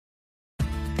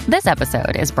This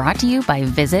episode is brought to you by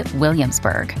Visit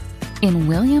Williamsburg. In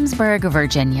Williamsburg,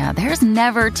 Virginia, there's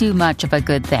never too much of a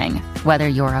good thing. Whether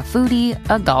you're a foodie,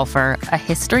 a golfer, a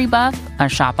history buff, a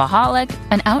shopaholic,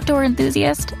 an outdoor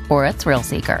enthusiast, or a thrill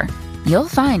seeker, you'll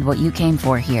find what you came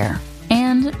for here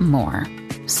and more.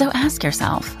 So ask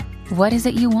yourself, what is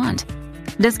it you want?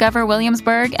 Discover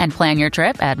Williamsburg and plan your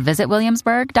trip at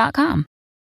visitwilliamsburg.com.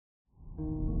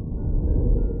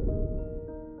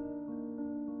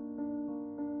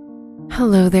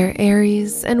 Hello there,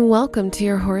 Aries, and welcome to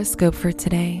your horoscope for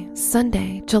today,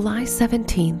 Sunday, July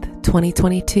 17th,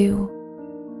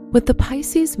 2022. With the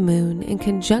Pisces moon in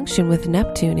conjunction with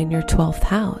Neptune in your 12th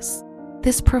house,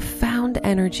 this profound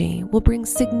energy will bring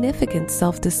significant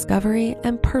self-discovery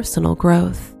and personal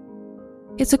growth.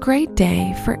 It's a great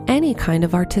day for any kind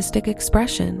of artistic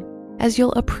expression, as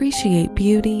you'll appreciate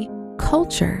beauty,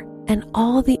 culture, and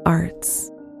all the arts.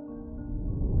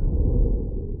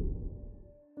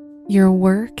 Your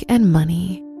work and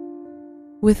money.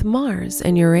 With Mars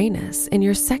and Uranus in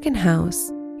your second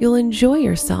house, you'll enjoy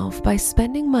yourself by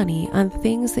spending money on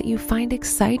things that you find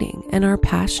exciting and are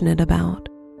passionate about.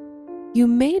 You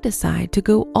may decide to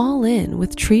go all in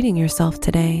with treating yourself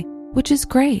today, which is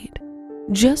great.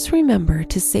 Just remember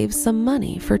to save some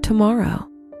money for tomorrow.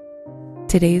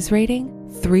 Today's rating,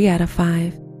 3 out of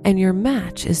 5, and your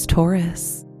match is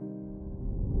Taurus.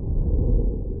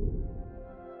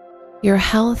 Your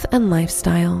health and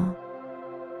lifestyle.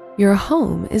 Your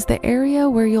home is the area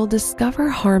where you'll discover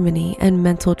harmony and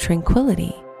mental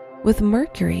tranquility, with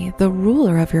Mercury, the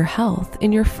ruler of your health,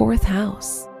 in your 4th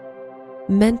house.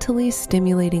 Mentally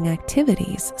stimulating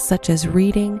activities such as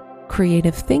reading,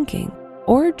 creative thinking,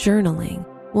 or journaling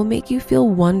will make you feel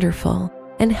wonderful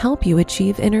and help you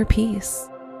achieve inner peace.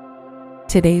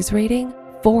 Today's rating,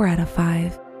 4 out of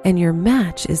 5, and your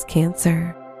match is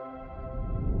Cancer.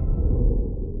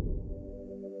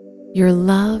 Your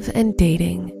love and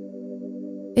dating.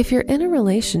 If you're in a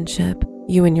relationship,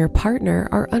 you and your partner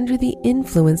are under the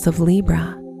influence of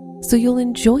Libra, so you'll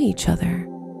enjoy each other,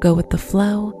 go with the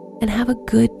flow, and have a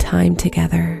good time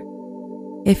together.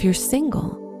 If you're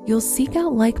single, you'll seek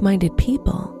out like-minded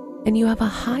people, and you have a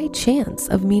high chance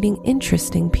of meeting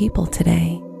interesting people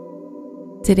today.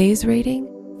 Today's rating,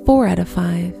 4 out of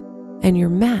 5, and your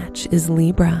match is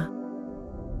Libra.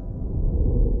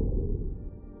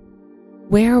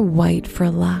 Wear white for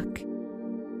luck.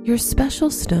 Your special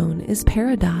stone is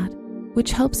peridot,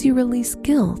 which helps you release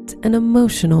guilt and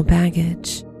emotional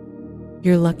baggage.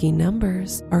 Your lucky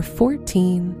numbers are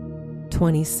 14,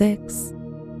 26,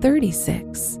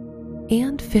 36,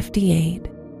 and 58.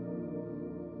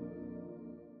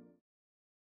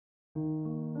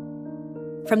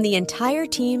 From the entire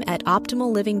team at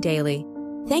Optimal Living Daily,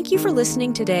 thank you for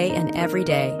listening today and every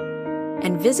day.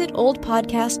 And visit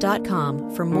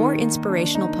oldpodcast.com for more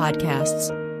inspirational podcasts.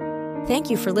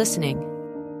 Thank you for listening.